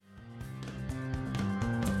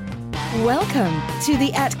Welcome to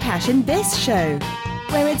the @CashandBiz show,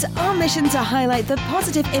 where it's our mission to highlight the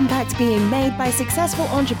positive impact being made by successful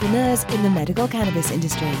entrepreneurs in the medical cannabis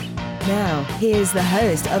industry. Now, here's the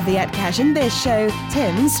host of the @CashandBiz show,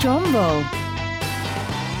 Tim Strombel.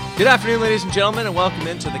 Good afternoon, ladies and gentlemen, and welcome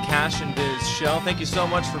into the Cash and Biz show. Thank you so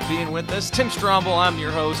much for being with us. Tim Strombel, I'm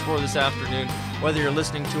your host for this afternoon. Whether you're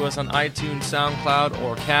listening to us on iTunes, SoundCloud,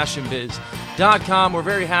 or cannabis-based.com, we're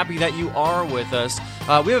very happy that you are with us.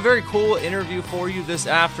 We have a very cool interview for you this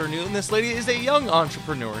afternoon. This lady is a young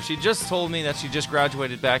entrepreneur. She just told me that she just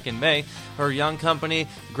graduated back in May. Her young company,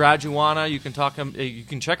 Gradujuana, you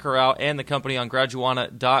can check her out and the company on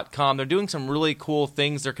Gradujuana.com. They're doing some really cool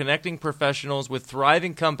things. They're connecting professionals with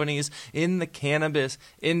thriving companies in the cannabis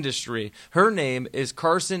industry. Her name is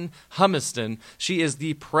Karson Humiston. She is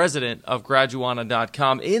the president of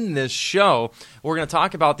Gradujuana.com. In this show, we're going to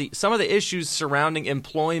talk about some of the issues surrounding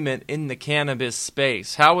employment in the cannabis space.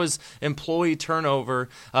 How is employee turnover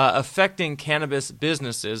affecting cannabis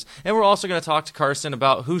businesses? And we're also going to talk to Karson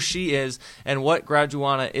about who she is and what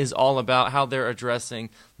Gradujuana is all about, how they're addressing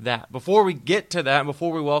that. Before we get to that,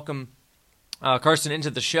 before we welcome Karson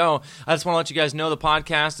into the show, I just want to let you guys know the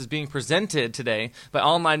podcast is being presented today by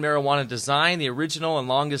Online Marijuana Design, the original and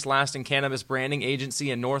longest-lasting cannabis branding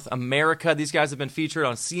agency in North America. These guys have been featured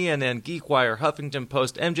on CNN, GeekWire, Huffington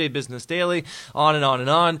Post, MJ Business Daily, on and on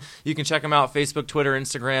and on. You can check them out, Facebook, Twitter,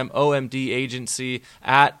 Instagram, OMD Agency,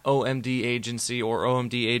 @OMD Agency, or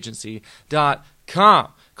omdagency.com.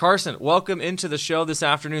 Karson, welcome into the show this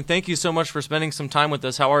afternoon. Thank you so much for spending some time with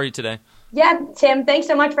us. How are you today? Yeah, Tim, thanks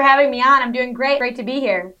so much for having me on. I'm doing great. Great to be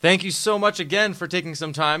here. Thank you so much again for taking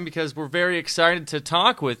some time because we're very excited to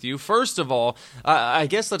talk with you. First of all, I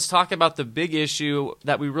guess let's talk about the big issue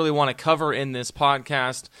that we really want to cover in this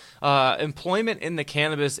podcast, employment in the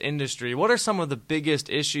cannabis industry. What are some of the biggest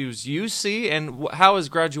issues you see, and how is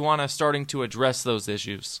Gradujuana starting to address those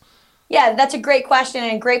issues? Yeah, that's a great question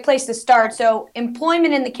and a great place to start. So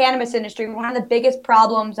employment in the cannabis industry, one of the biggest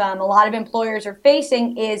problems a lot of employers are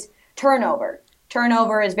facing is turnover.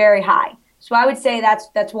 Turnover is very high. So I would say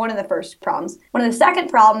that's one of the first problems. One of the second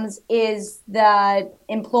problems is the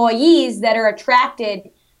employees that are attracted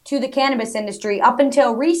to the cannabis industry up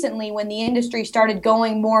until recently, when the industry started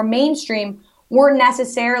going more mainstream, weren't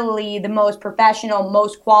necessarily the most professional,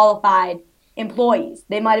 most qualified employees.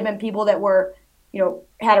 They might have been people that were,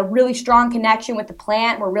 had a really strong connection with the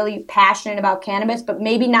plant, were really passionate about cannabis, but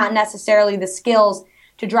maybe not necessarily the skills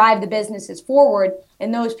to drive the businesses forward.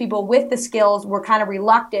 And those people with the skills were kind of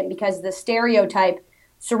reluctant because of the stereotype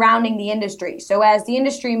surrounding the industry. So as the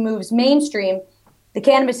industry moves mainstream, the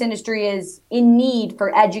cannabis industry is in need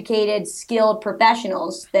for educated, skilled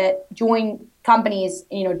professionals that join companies,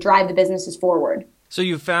 drive the businesses forward. So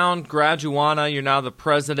you found Gradujuana, you're now the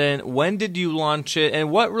president. When did you launch it, and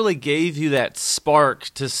what really gave you that spark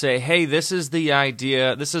to say, hey, this is the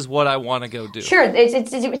idea, this is what I want to go do? Sure.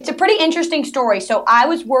 It's a pretty interesting story. So I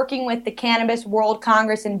was working with the Cannabis World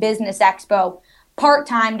Congress and Business Expo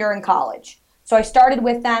part-time during college. So I started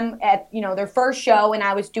with them at their first show, and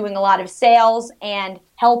I was doing a lot of sales and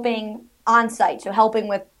helping on-site, so helping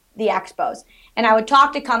with the expos. And I would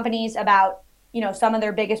talk to companies about some of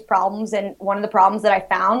their biggest problems. And one of the problems that I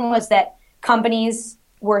found was that companies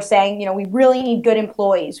were saying, we really need good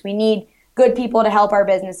employees. We need good people to help our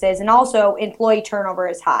businesses. And also employee turnover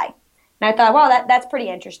is high. And I thought, well, that's pretty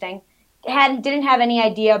interesting. Didn't have any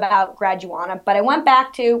idea about Gradujuana, but I went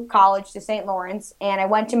back to college to St. Lawrence, and I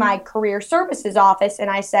went to my career services office, and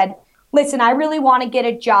I said, listen, I really want to get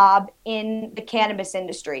a job in the cannabis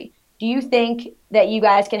industry. Do you think that you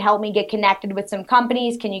guys can help me get connected with some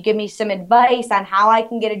companies? Can you give me some advice on how I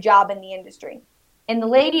can get a job in the industry? And the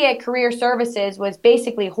lady at Career Services was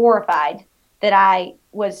basically horrified that I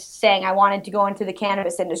was saying I wanted to go into the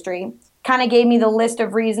cannabis industry. Kind of gave me the list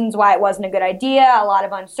of reasons why it wasn't a good idea, a lot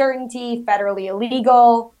of uncertainty, federally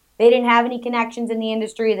illegal. They didn't have any connections in the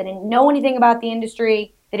industry. They didn't know anything about the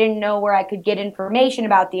industry. They didn't know where I could get information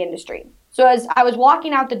about the industry. So as I was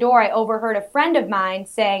walking out the door, I overheard a friend of mine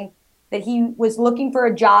saying that he was looking for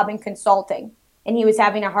a job in consulting, and he was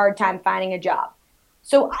having a hard time finding a job.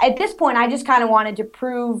 So at this point, I just kind of wanted to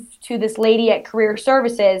prove to this lady at Career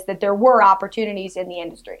Services that there were opportunities in the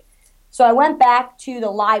industry. So I went back to the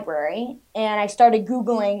library, and I started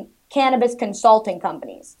Googling cannabis consulting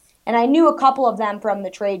companies. And I knew a couple of them from the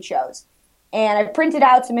trade shows. And I printed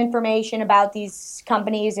out some information about these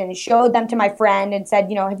companies and showed them to my friend and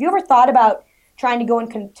said, have you ever thought about trying to go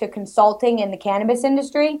into consulting in the cannabis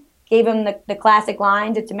industry? Gave him the classic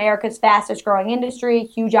lines, it's America's fastest growing industry,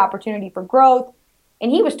 huge opportunity for growth. And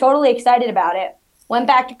he was totally excited about it. Went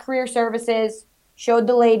back to Career Services, showed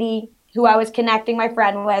the lady who I was connecting my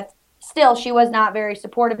friend with, Still, she was not very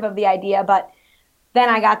supportive of the idea, but then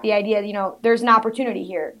I got the idea, there's an opportunity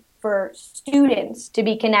here for students to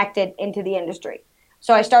be connected into the industry.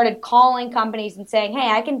 So I started calling companies and saying, hey,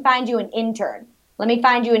 I can find you an intern. Let me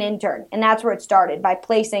find you an intern. And that's where it started, by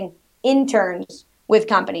placing interns with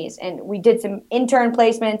companies. And we did some intern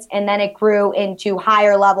placements, and then it grew into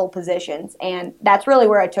higher level positions. And that's really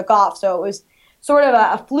where it took off. So it was sort of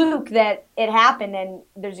a fluke that it happened, and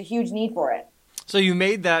there's a huge need for it. So you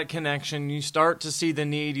made that connection, you start to see the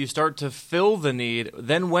need, you start to fill the need.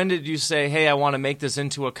 Then when did you say, hey, I want to make this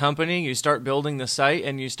into a company? You start building the site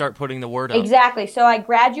and you start putting the word out. Exactly. So I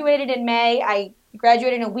graduated in May. I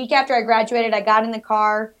graduated, and a week after I graduated, I got in the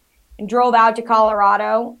car and drove out to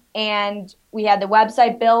Colorado, and we had the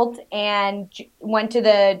website built and went to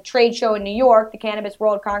the trade show in New York, the Cannabis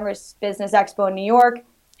World Congress Business Expo in New York,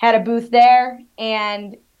 had a booth there,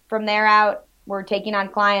 and from there out, we're taking on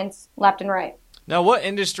clients left and right. Now, what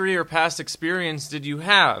industry or past experience did you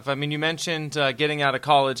have? I mean, you mentioned getting out of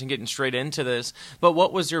college and getting straight into this, but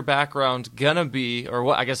what was your background gonna be, or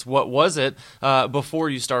what was it before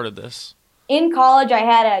you started this? In college, I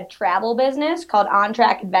had a travel business called On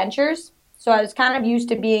Track Adventures, so I was kind of used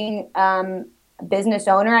to being a business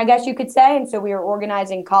owner, I guess you could say, and so we were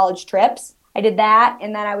organizing college trips. I did that,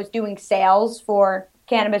 and then I was doing sales for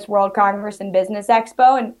Cannabis World Congress and Business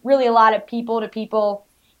Expo, and really a lot of people-to-people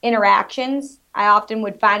interactions. I often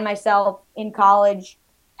would find myself in college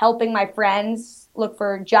helping my friends look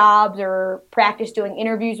for jobs or practice doing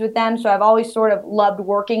interviews with them. So I've always sort of loved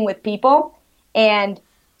working with people, and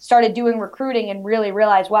started doing recruiting and really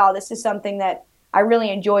realized, wow, this is something that I really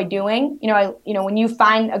enjoy doing. When you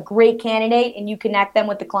find a great candidate and you connect them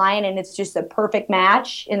with the client and it's just a perfect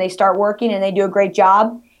match and they start working and they do a great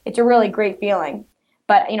job, it's a really great feeling.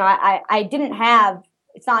 But, I didn't have,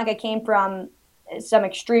 it's not like I came from some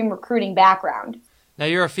extreme recruiting background. Now,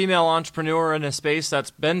 you're a female entrepreneur in a space that's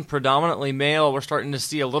been predominantly male. We're starting to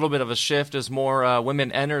see a little bit of a shift as more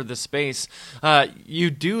women enter the space. You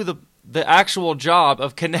do the actual job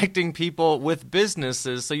of connecting people with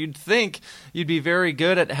businesses, so you'd think you'd be very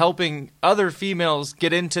good at helping other females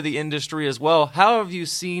get into the industry as well. How have you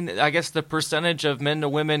seen, the percentage of men to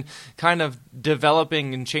women kind of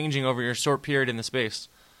developing and changing over your short period in the space?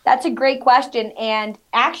 That's a great question, and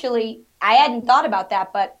actually, I hadn't thought about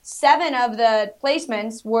that, but 7 of the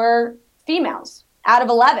placements were females out of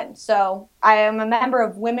 11. So I am a member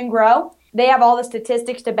of Women Grow. They have all the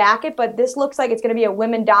statistics to back it, but this looks like it's going to be a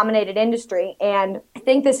women-dominated industry. And I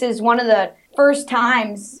think this is one of the first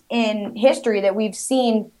times in history that we've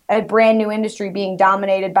seen a brand new industry being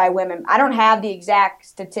dominated by women. I don't have the exact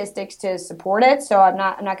statistics to support it, so I'm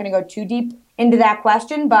not going to go too deep into that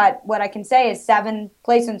question. But what I can say is 7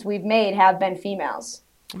 placements we've made have been females.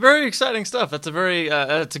 Very exciting stuff. That's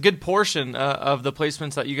it's a good portion of the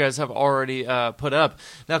placements that you guys have already put up.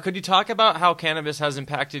 Now, could you talk about how cannabis has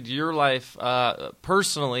impacted your life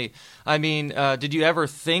personally? I mean, did you ever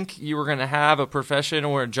think you were going to have a profession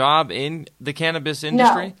or a job in the cannabis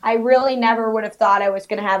industry? No, I really never would have thought I was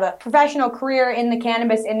going to have a professional career in the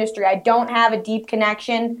cannabis industry. I don't have a deep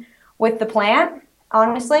connection with the plant,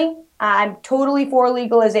 honestly. I'm totally for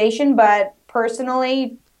legalization, but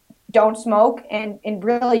personally, don't smoke and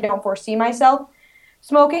really don't foresee myself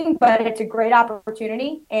smoking, but it's a great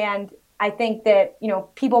opportunity. And I think that,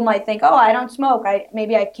 people might think, oh, I don't smoke.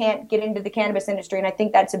 Maybe I can't get into the cannabis industry. And I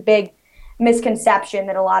think that's a big misconception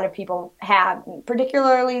that a lot of people have,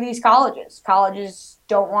 particularly these colleges. Colleges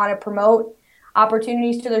don't want to promote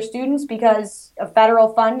opportunities to their students because of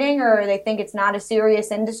federal funding, or they think it's not a serious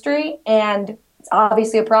industry. And it's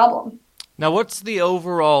obviously a problem. Now, what's the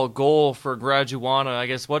overall goal for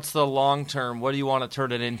Gradujuana? What's the long term? What do you want to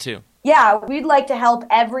turn it into? Yeah, we'd like to help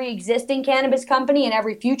every existing cannabis company and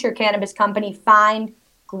every future cannabis company find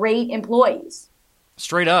great employees.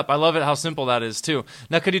 Straight up. I love it how simple that is, too.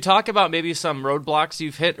 Now, could you talk about maybe some roadblocks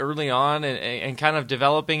you've hit early on and kind of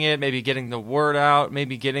developing it, maybe getting the word out,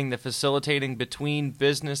 maybe getting the facilitating between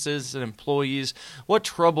businesses and employees? What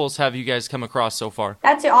troubles have you guys come across so far?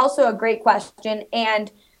 That's also a great question.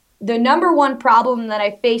 And the number one problem that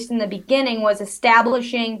I faced in the beginning was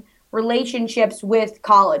establishing relationships with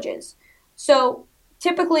colleges. So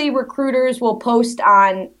typically recruiters will post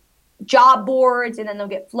on job boards and then they'll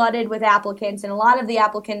get flooded with applicants, and a lot of the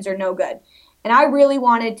applicants are no good. And I really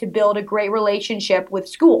wanted to build a great relationship with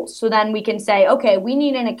schools. So then we can say, okay, we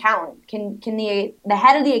need an accountant. Can the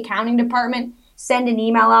head of the accounting department send an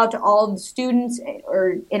email out to all of the students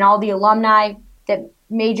and all the alumni that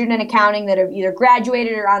majored in accounting that have either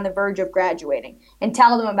graduated or on the verge of graduating, and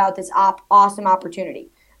tell them about this awesome opportunity.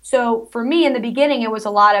 So for me in the beginning, it was a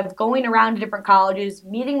lot of going around to different colleges,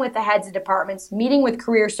 meeting with the heads of departments, meeting with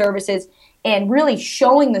career services, and really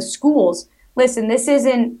showing the schools, listen, this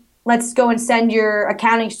isn't let's go and send your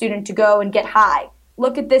accounting student to go and get high.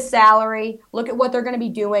 Look at this salary. Look at what they're going to be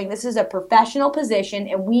doing. This is a professional position,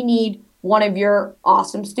 and we need one of your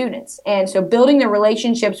awesome students. And so building the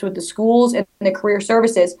relationships with the schools and the career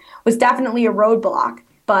services was definitely a roadblock.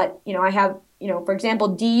 But, I have, for example,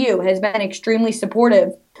 DU has been extremely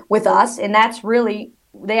supportive with us. And that's really,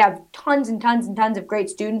 they have tons and tons and tons of great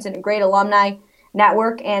students and a great alumni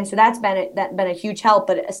network. And so that's been a huge help.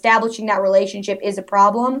 But establishing that relationship is a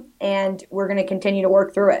problem, and we're going to continue to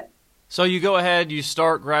work through it. So you go ahead, you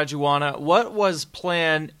start Gradujuana. What was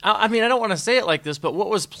plan? I mean, I don't want to say it like this, but what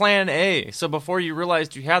was plan A? So before you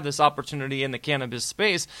realized you had this opportunity in the cannabis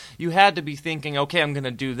space, you had to be thinking, okay, I'm going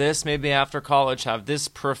to do this, maybe after college, have this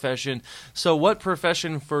profession. So what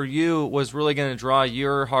profession for you was really going to draw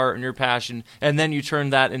your heart and your passion, and then you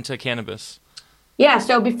turned that into cannabis? Yeah,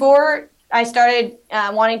 so before I started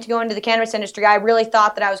wanting to go into the cannabis industry, I really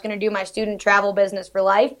thought that I was going to do my student travel business for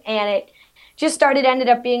life, and it just ended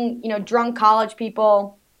up being, drunk college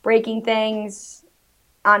people breaking things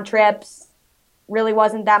on trips. Really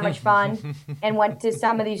wasn't that much fun. And went to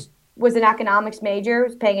some of these, was an economics major,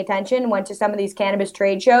 was paying attention, went to some of these cannabis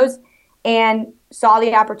trade shows and saw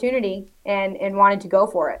the opportunity and wanted to go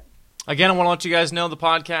for it. Again, I want to let you guys know the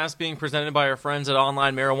podcast being presented by our friends at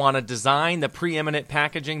Online Marijuana Design, the preeminent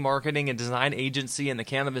packaging, marketing, and design agency in the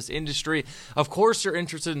cannabis industry. Of course, you're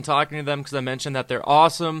interested in talking to them because I mentioned that they're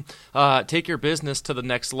awesome. Take your business to the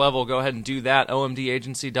next level. Go ahead and do that,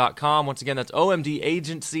 omdagency.com. Once again, that's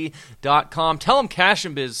omdagency.com. Tell them Cash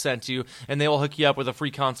and Biz sent you, and they will hook you up with a free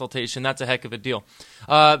consultation. That's a heck of a deal.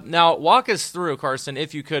 Now, walk us through, Karson,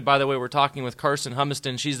 if you could. By the way, we're talking with Karson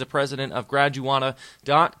Humiston. She's the president of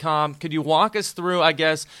Gradujuana.com. Could you walk us through, I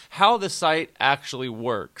guess, how the site actually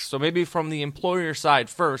works? So maybe from the employer side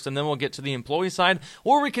first, and then we'll get to the employee side,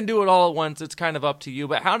 or we can do it all at once. It's kind of up to you.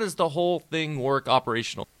 But how does the whole thing work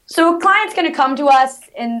operational? So a client's going to come to us,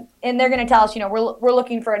 and they're going to tell us, we're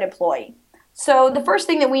looking for an employee. So the first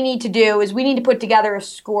thing that we need to do is we need to put together a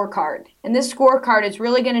scorecard. And this scorecard is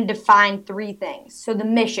really going to define three things. So the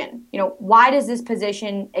mission, why does this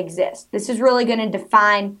position exist? This is really going to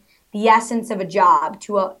define the essence of a job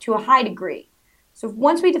to a high degree. So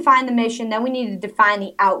once we define the mission, then we need to define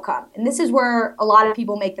the outcome. And this is where a lot of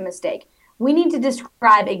people make the mistake. We need to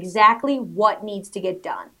describe exactly what needs to get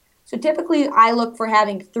done. So typically I look for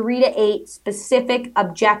having 3 to 8 specific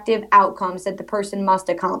objective outcomes that the person must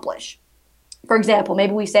accomplish. For example,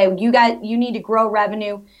 maybe we say you need to grow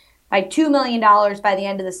revenue by $2 million by the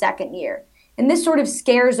end of the second year. And this sort of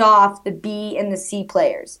scares off the B and the C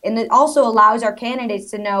players. And it also allows our candidates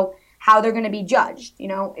to know how they're going to be judged.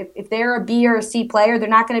 If they're a B or a C player, they're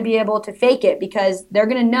not going to be able to fake it because they're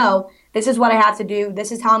going to know this is what I have to do.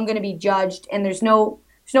 This is how I'm going to be judged. And there's no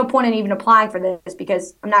point in even applying for this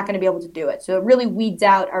because I'm not going to be able to do it. So it really weeds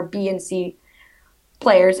out our B and C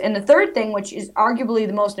players. And the third thing, which is arguably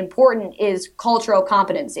the most important, is cultural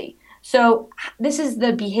competency. So this is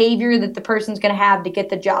the behavior that the person's going to have to get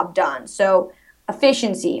the job done. So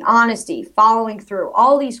efficiency, honesty, following through,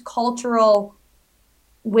 all these cultural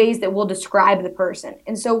ways that will describe the person.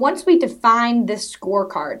 And so once we define this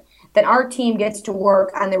scorecard, then our team gets to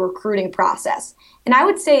work on the recruiting process. And I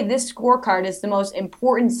would say this scorecard is the most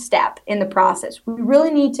important step in the process. We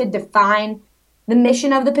really need to define the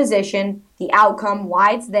mission of the position, the outcome,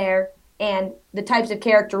 why it's there, and the types of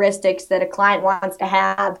characteristics that a client wants to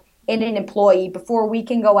have in an employee before we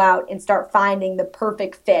can go out and start finding the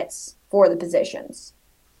perfect fits for the positions.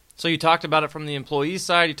 So you talked about it from the employee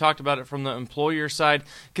side, you talked about it from the employer side.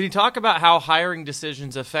 Can you talk about how hiring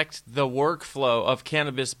decisions affect the workflow of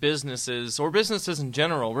cannabis businesses or businesses in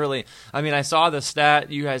general, really? I mean, I saw the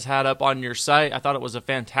stat you guys had up on your site. I thought it was a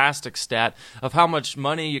fantastic stat of how much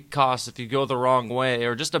money it costs if you go the wrong way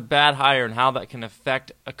or just a bad hire and how that can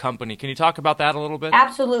affect a company. Can you talk about that a little bit?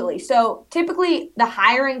 Absolutely. So typically the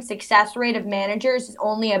hiring success rate of managers is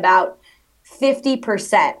only about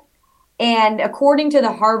 50%. And according to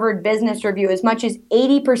the Harvard Business Review, as much as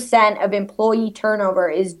 80% of employee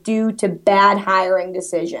turnover is due to bad hiring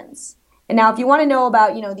decisions. And now if you want to know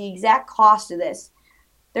about, the exact cost of this,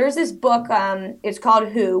 there's this book, it's called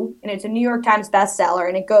Who, and it's a New York Times bestseller,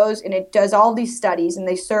 and it goes and it does all these studies, and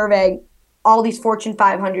they survey all these Fortune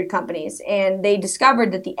 500 companies, and they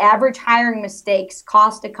discovered that the average hiring mistakes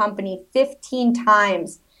cost a company 15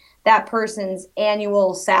 times that person's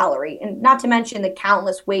annual salary, and not to mention the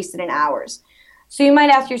countless wasted in hours. So you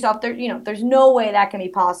might ask yourself, there's no way that can be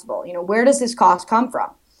possible. Where does this cost come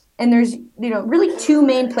from? And there's, really two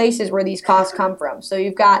main places where these costs come from. So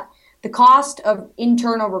you've got the cost of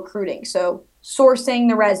internal recruiting. So sourcing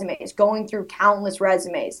the resumes, going through countless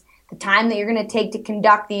resumes, the time that you're going to take to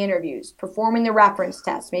conduct the interviews, performing the reference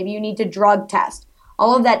test. Maybe you need to drug test,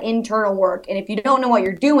 all of that internal work. And if you don't know what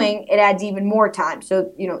you're doing, it adds even more time.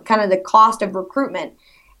 So, kind of the cost of recruitment.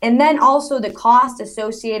 And then also the cost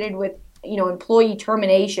associated with, employee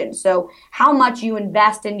termination. So how much you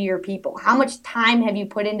invest into your people, how much time have you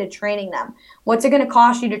put into training them? What's it going to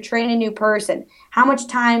cost you to train a new person? How much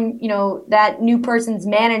time, that new person's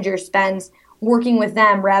manager spends working with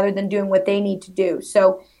them rather than doing what they need to do.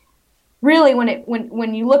 So really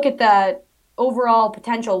when you look at the overall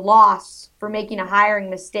potential loss for making a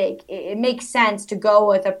hiring mistake, it makes sense to go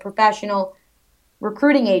with a professional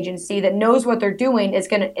recruiting agency that knows what they're doing, is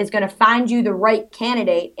going to find you the right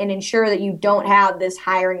candidate and ensure that you don't have this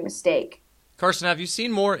hiring mistake. Karson, have you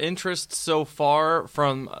seen more interest so far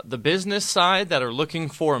from the business side that are looking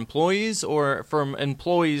for employees, or from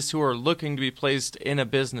employees who are looking to be placed in a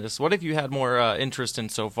business? What have you had more interest in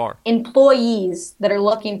so far? Employees that are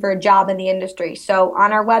looking for a job in the industry. So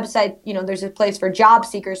on our website, there's a place for job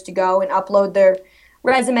seekers to go and upload their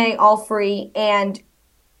resume, all free. And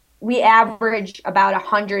we average about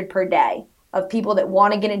 100 per day of people that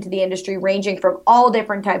want to get into the industry, ranging from all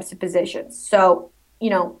different types of positions. So,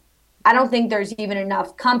 I don't think there's even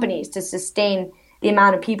enough companies to sustain the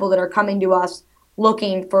amount of people that are coming to us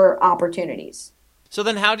looking for opportunities. So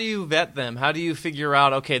then how do you vet them? How do you figure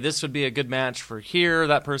out, okay, this would be a good match for here,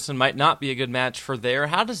 that person might not be a good match for there?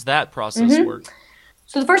 How does that process work?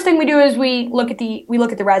 So the first thing we do is we look at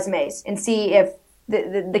the resumes and see if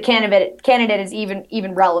the candidate is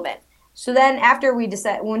even relevant. So then after we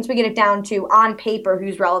decide, once we get it down to on paper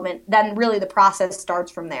who's relevant, then really the process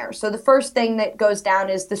starts from there. So the first thing that goes down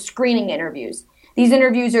is the screening interviews. These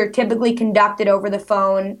interviews are typically conducted over the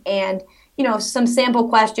phone, and some sample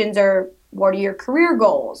questions are: what are your career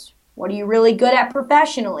goals? What are you really good at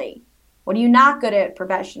professionally? What are you not good at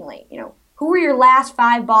professionally? Who were your last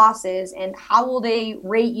 5 bosses, and how will they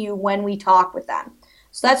rate you when we talk with them?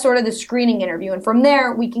 So that's sort of the screening interview. And from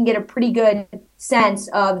there, we can get a pretty good sense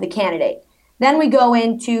of the candidate. Then we go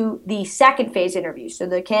into the second phase interview. So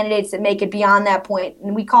the candidates that make it beyond that point,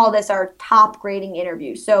 and we call this our top grading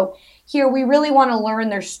interview. So here we really want to learn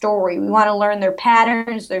their story. We want to learn their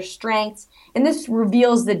patterns, their strengths, and this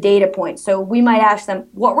reveals the data points. So we might ask them,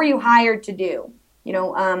 what were you hired to do?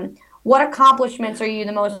 What accomplishments are you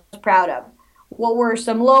the most proud of? What were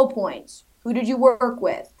some low points? Who did you work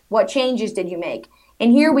with? What changes did you make?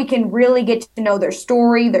 And here we can really get to know their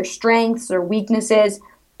story, their strengths, their weaknesses,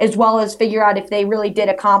 as well as figure out if they really did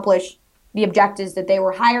accomplish the objectives that they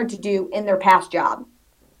were hired to do in their past job.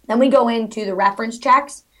 Then we go into the reference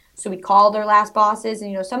checks. So we call their last bosses.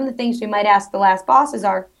 And, some of the things we might ask the last bosses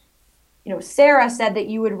are, Sarah said that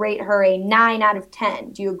you would rate her a 9 out of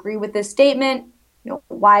 10. Do you agree with this statement?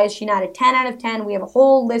 Why is she not a 10 out of 10? We have a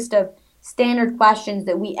whole list of standard questions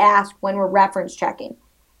that we ask when we're reference checking.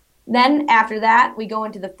 Then after that, we go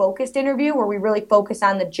into the focused interview where we really focus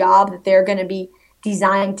on the job that they're going to be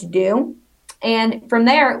designed to do. And from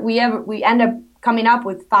there, we end up coming up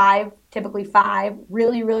with typically five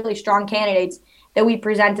really, really strong candidates that we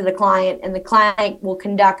present to the client, and the client will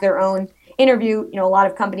conduct their own interview. A lot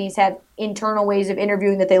of companies have internal ways of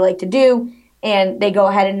interviewing that they like to do, and they go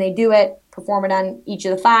ahead and they do it, perform it on each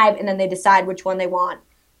of the 5, and then they decide which one they want.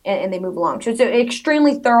 And they move along. So it's an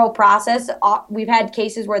extremely thorough process. We've had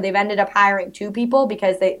cases where they've ended up hiring 2 people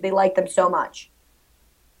because they like them so much.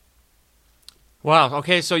 Wow.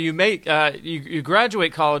 Okay. So you you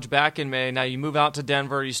graduate college back in May. Now you move out to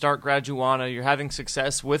Denver. You start Gradujuana. You're having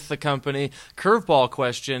success with the company. Curveball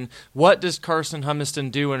question: what does Karson Humiston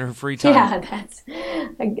do in her free time? Yeah,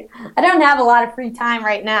 I don't have a lot of free time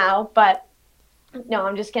right now, but no,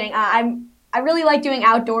 I'm just kidding. I really like doing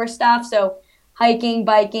outdoor stuff. So hiking,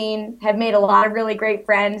 biking, have made a lot of really great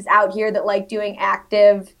friends out here that like doing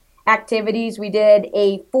active activities. We did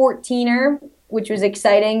a 14er, which was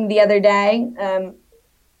exciting the other day.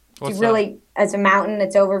 It's really, as a mountain,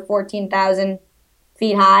 it's over 14,000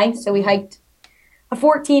 feet high. So we hiked a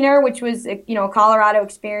 14er, which was a Colorado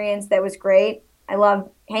experience that was great. I love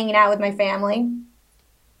hanging out with my family.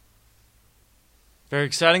 Very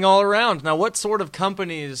exciting all around. Now, what sort of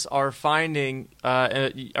companies are you finding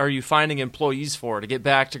employees for to get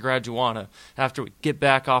back to Gradujuana after we get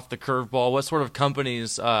back off the curveball? What sort of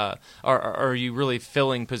companies are you really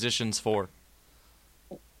filling positions for?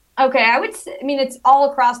 Okay, it's all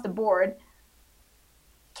across the board.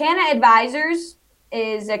 Canna Advisors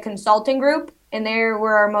is a consulting group, and they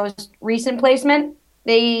were our most recent placement.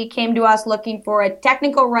 They came to us looking for a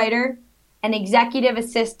technical writer an executive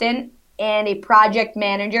assistant, and a project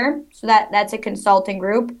manager. So that's a consulting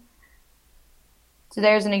group. So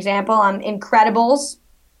there's an example. Incredibles.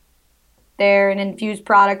 They're an infused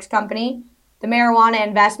products company. The Marijuana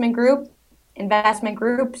Investment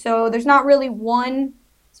Group. So there's not really one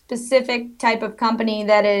specific type of company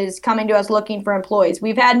that is coming to us looking for employees.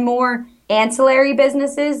 We've had more ancillary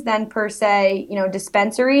businesses than per se,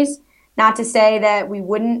 dispensaries. Not to say that we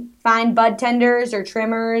wouldn't find bud tenders or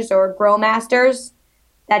trimmers or grow masters.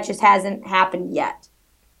 That just hasn't happened yet.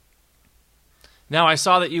 Now, I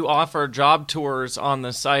saw that you offer job tours on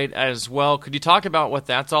the site as well. Could you talk about what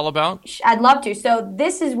that's all about? I'd love to. So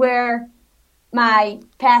this is where my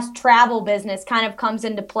past travel business kind of comes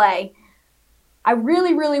into play. I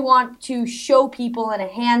really, really want to show people in a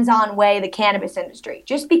hands-on way the cannabis industry,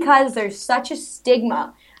 just because there's such a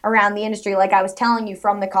stigma around the industry. Like I was telling you,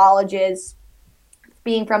 from the colleges,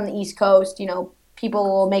 being from the East Coast, people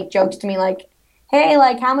will make jokes to me like, hey,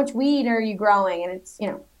 like, how much weed are you growing? And it's,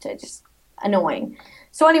 just annoying.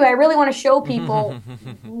 So anyway, I really want to show people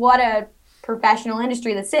what a professional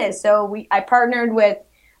industry this is. So I partnered with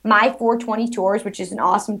My 420 Tours, which is an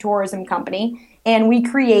awesome tourism company, and we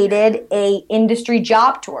created a industry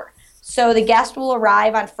job tour. So the guest will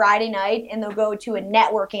arrive on Friday night and they'll go to a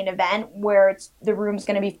networking event where the room's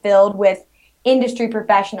going to be filled with industry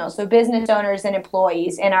professionals, so business owners and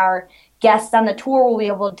employees, and our guests on the tour will be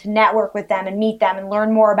able to network with them and meet them and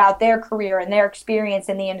learn more about their career and their experience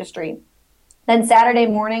in the industry. Then Saturday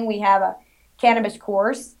morning, we have a cannabis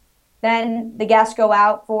course. Then the guests go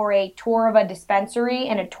out for a tour of a dispensary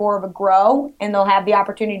and a tour of a grow, and they'll have the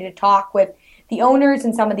opportunity to talk with the owners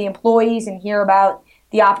and some of the employees and hear about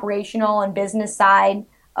the operational and business side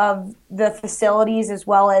of the facilities, as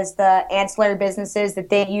well as the ancillary businesses that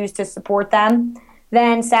they use to support them.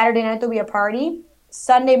 Then Saturday night, there'll be a party.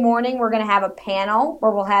 Sunday morning, we're going to have a panel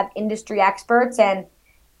where we'll have industry experts, and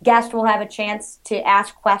guests will have a chance to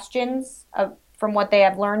ask questions from what they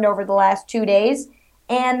have learned over the last 2 days.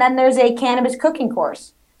 And then there's a cannabis cooking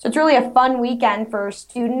course. So it's really a fun weekend for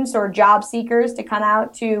students or job seekers to come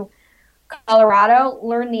out to Colorado,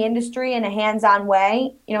 learn the industry in a hands-on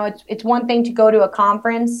way. It's one thing to go to a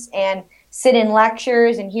conference and sit in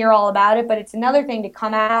lectures and hear all about it, but it's another thing to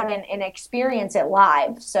come out and experience it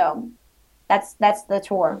live. So that's the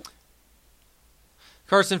tour.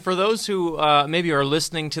 Karson, for those who maybe are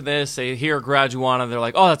listening to this, they hear Gradujuana, they're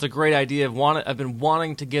like, oh, that's a great idea. I've been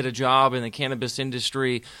wanting to get a job in the cannabis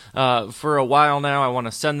industry for a while now. I want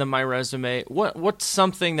to send them my resume. What's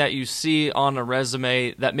something that you see on a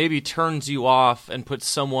resume that maybe turns you off and puts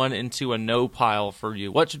someone into a no pile for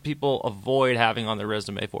you? What should people avoid having on their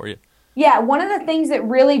resume for you? Yeah, one of the things that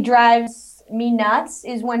really drives me nuts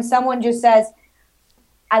is when someone just says,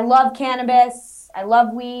 I love cannabis, I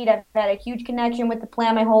love weed, I've had a huge connection with the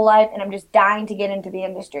plant my whole life, and I'm just dying to get into the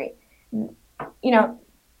industry.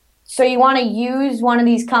 So you want to use one of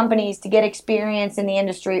these companies to get experience in the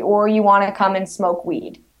industry, or you want to come and smoke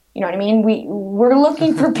weed. You know what I mean? We're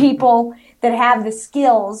looking for people that have the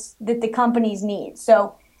skills that the companies need.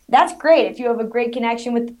 So that's great if you have a great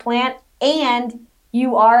connection with the plant and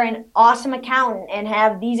you are an awesome accountant and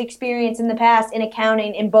have these experience in the past in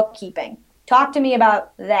accounting and bookkeeping. Talk to me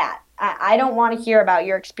about that. I don't want to hear about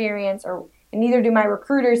your experience, and neither do my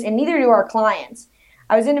recruiters, and neither do our clients.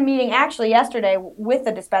 I was in a meeting actually yesterday with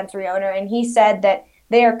a dispensary owner, and he said that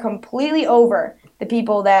they are completely over the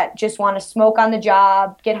people that just want to smoke on the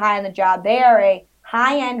job, get high on the job. They are a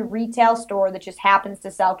high-end retail store that just happens to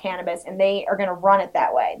sell cannabis, and they are going to run it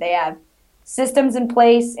that way. They have systems in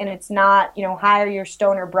place, and it's not, hire your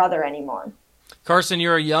stoner brother anymore. Karson,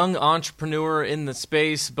 you're a young entrepreneur in the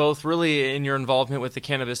space, both really in your involvement with the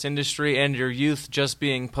cannabis industry and your youth just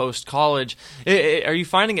being post-college. Are you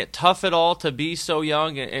finding it tough at all to be so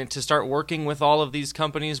young and to start working with all of these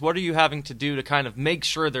companies? What are you having to do to kind of make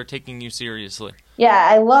sure they're taking you seriously? Yeah,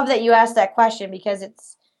 I love that you asked that question because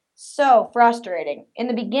it's so frustrating. In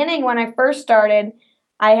the beginning, when I first started,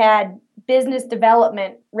 I had business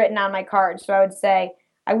development written on my card. So I would say,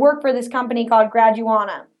 I work for this company called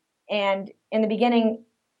Gradujuana. And in the beginning,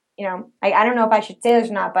 I don't know if I should say this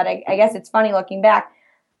or not, but I guess it's funny looking back.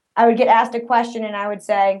 I would get asked a question and I would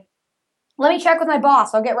say, let me check with my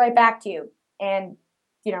boss. I'll get right back to you. And,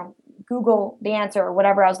 Google the answer or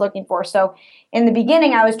whatever I was looking for. So in the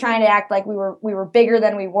beginning, I was trying to act like we were bigger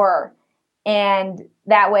than we were. And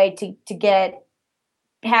that way to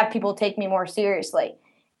have people take me more seriously.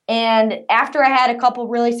 And after I had a couple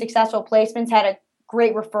really successful placements, had a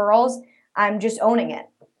great referrals, I'm just owning it.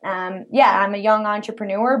 I'm a young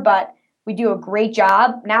entrepreneur, but we do a great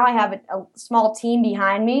job. Now I have a small team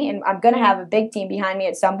behind me, and I'm going to have a big team behind me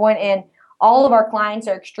at some point. And all of our clients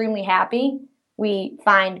are extremely happy. We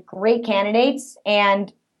find great candidates,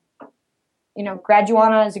 and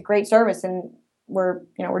Gradujuana is a great service, and we're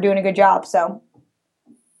doing a good job. So.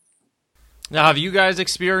 Now, have you guys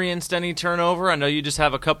experienced any turnover? I know you just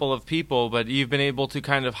have a couple of people, but you've been able to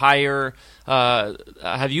kind of hire.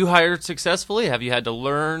 Have you hired successfully? Have you had to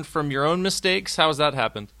learn from your own mistakes? How has that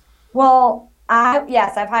happened? Well,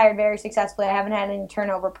 yes, I've hired very successfully. I haven't had any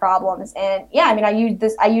turnover problems. And yeah,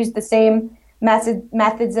 I use the same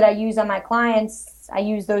methods that I use on my clients. I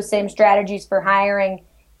use those same strategies for hiring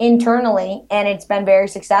internally, and it's been very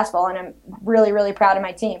successful. And I'm really, really proud of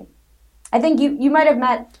my team. I think you might have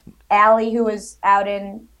met Allie, who was out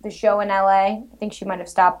in the show in LA. I think she might have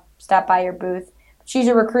stopped by your booth. She's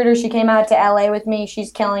a recruiter. She came out to LA with me. She's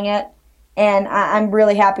killing it, and I'm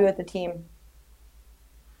really happy with the team.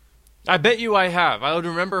 I bet you I have. I would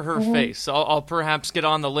remember her face. I'll perhaps get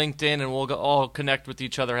on the LinkedIn, and we'll all connect with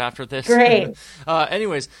each other after this. Great.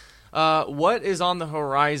 Anyways, what is on the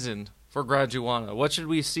horizon for Gradujuana? What should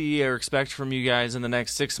we see or expect from you guys in the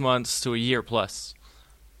next 6 months to a year plus?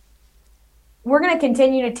 We're going to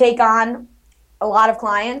continue to take on a lot of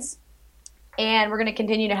clients, and we're going to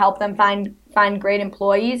continue to help them find great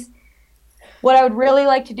employees. What I would really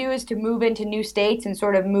like to do is to move into new states and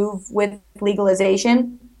sort of move with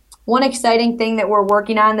legalization. One exciting thing that we're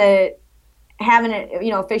working on that haven't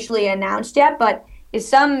officially announced yet, but is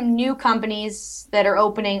some new companies that are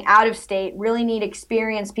opening out of state really need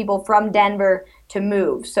experienced people from Denver to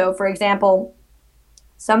move. So, for example,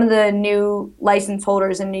 some of the new license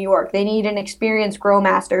holders in New York, they need an experienced grow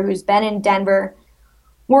master who's been in Denver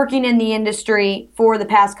working in the industry for the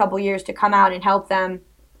past couple years to come out and help them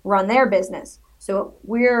run their business. So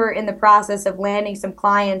we're in the process of landing some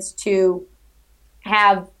clients to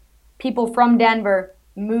have people from Denver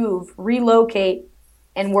move, relocate,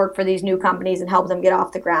 and work for these new companies and help them get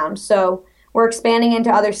off the ground. So we're expanding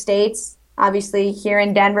into other states. Obviously, here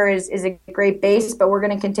in Denver is a great base, but we're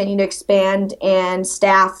going to continue to expand and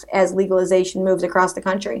staff as legalization moves across the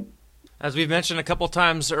country. As we've mentioned a couple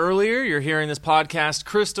times earlier, you're hearing this podcast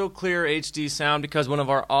crystal clear HD sound because one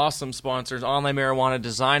of our awesome sponsors, Online Marijuana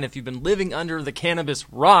Design. If you've been living under the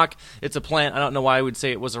cannabis rock, it's a plant. I don't know why I would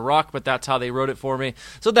say it was a rock, but that's how they wrote it for me.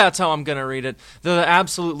 So that's how I'm going to read it. They're the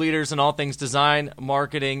absolute leaders in all things design,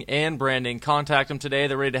 marketing, and branding. Contact them today.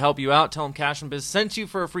 They're ready to help you out. Tell them Cash and Biz sent you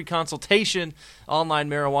for a free consultation.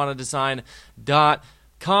 OnlineMarijuanaDesign.com.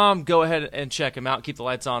 Go ahead and check them out. Keep the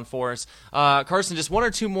lights on for us. Karson, just one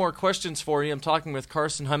or two more questions for you. I'm talking with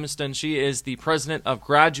Karson Humiston. She is the president of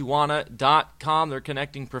Gradujuana.com. They're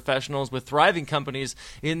connecting professionals with thriving companies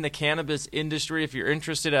in the cannabis industry. If you're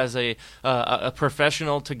interested as a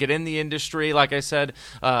professional to get in the industry, like I said,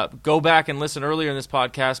 go back and listen earlier in this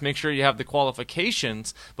podcast. Make sure you have the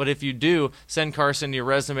qualifications. But if you do, send Karson your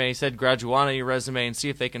resume, send Gradujuana your resume, and see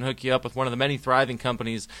if they can hook you up with one of the many thriving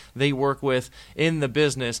companies they work with in the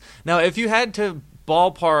business. Now, if you had to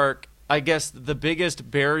ballpark, I guess, the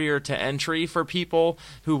biggest barrier to entry for people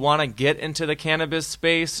who want to get into the cannabis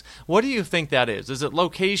space, what do you think that is? Is it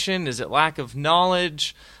location? Is it lack of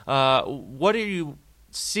knowledge? What are you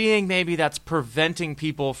seeing maybe that's preventing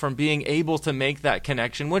people from being able to make that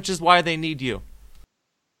connection, which is why they need you?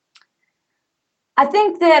 I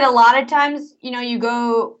think that a lot of times,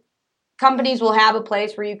 companies will have a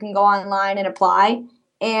place where you can go online and apply.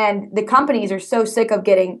 And the companies are so sick of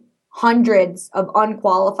getting hundreds of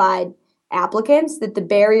unqualified applicants that the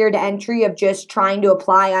barrier to entry of just trying to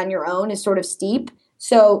apply on your own is sort of steep.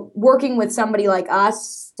 So working with somebody like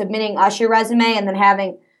us, submitting us your resume, and then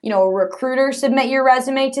having, a recruiter submit your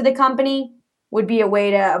resume to the company would be a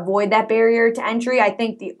way to avoid that barrier to entry. I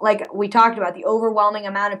think, like we talked about, the overwhelming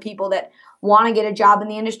amount of people that want to get a job in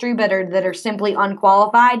the industry but that are simply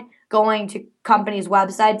unqualified, going to companies'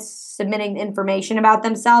 websites, submitting information about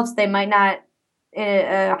themselves, they might not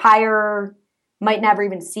might never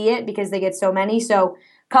even see it because they get so many. So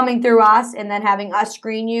coming through us and then having us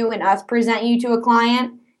screen you and us present you to a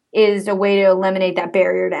client is a way to eliminate that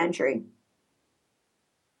barrier to entry.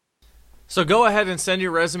 So go ahead and send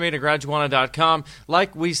your resume to Gradujuana.com.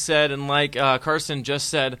 Like we said, and like Karson just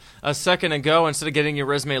said a second ago, instead of getting your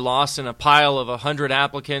resume lost in a pile of 100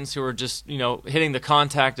 applicants who are just, hitting the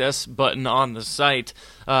contact us button on the site,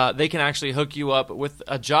 they can actually hook you up with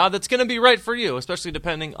a job that's going to be right for you, especially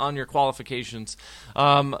depending on your qualifications.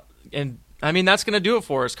 That's going to do it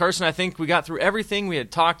for us. Karson, I think we got through everything we had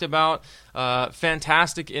talked about.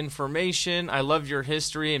 Fantastic information. I love your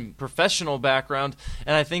history and professional background,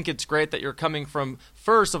 and I think it's great that you're coming from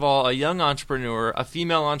first of all, a young entrepreneur, a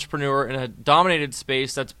female entrepreneur in a dominated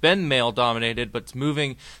space that's been male-dominated, but it's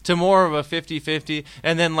moving to more of a 50-50,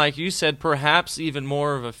 and then, like you said, perhaps even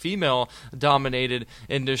more of a female-dominated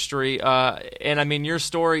industry. And I mean, your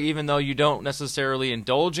story, even though you don't necessarily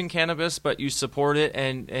indulge in cannabis, but you support it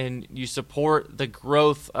and you support the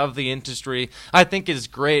growth of the industry, I think is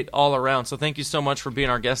great all around. So thank you so much for being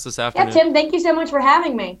our guest this afternoon. Yeah, Tim, thank you so much for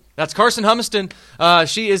having me. That's Karson Humiston.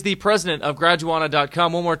 She is the president of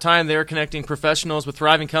Gradujuana.com. One more time, they're connecting professionals with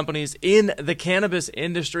thriving companies in the cannabis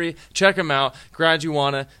industry. Check them out,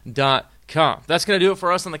 Gradujuana.com. That's going to do it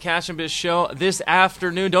for us on the Cash and Biz show this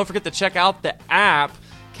afternoon. Don't forget to check out the app,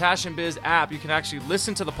 Cash and Biz app. You can actually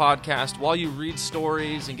listen to the podcast while you read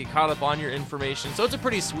stories and get caught up on your information. So it's a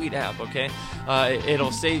pretty sweet app, okay?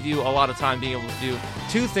 It'll save you a lot of time being able to do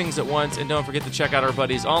two things at once. And don't forget to check out our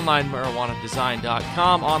buddies,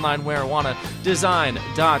 onlinemarijuanadesign.com,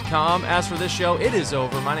 onlinemarijuanadesign.com. As for this show, it is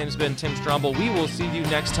over. My name's been Tim Strombel. We will see you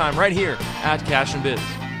next time right here at Cash and Biz.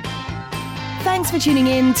 Thanks for tuning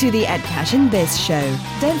in to the At Cash and Biz show.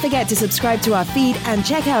 Don't forget to subscribe to our feed and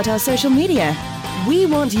check out our social media. We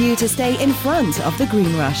want you to stay in front of the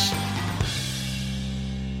green rush.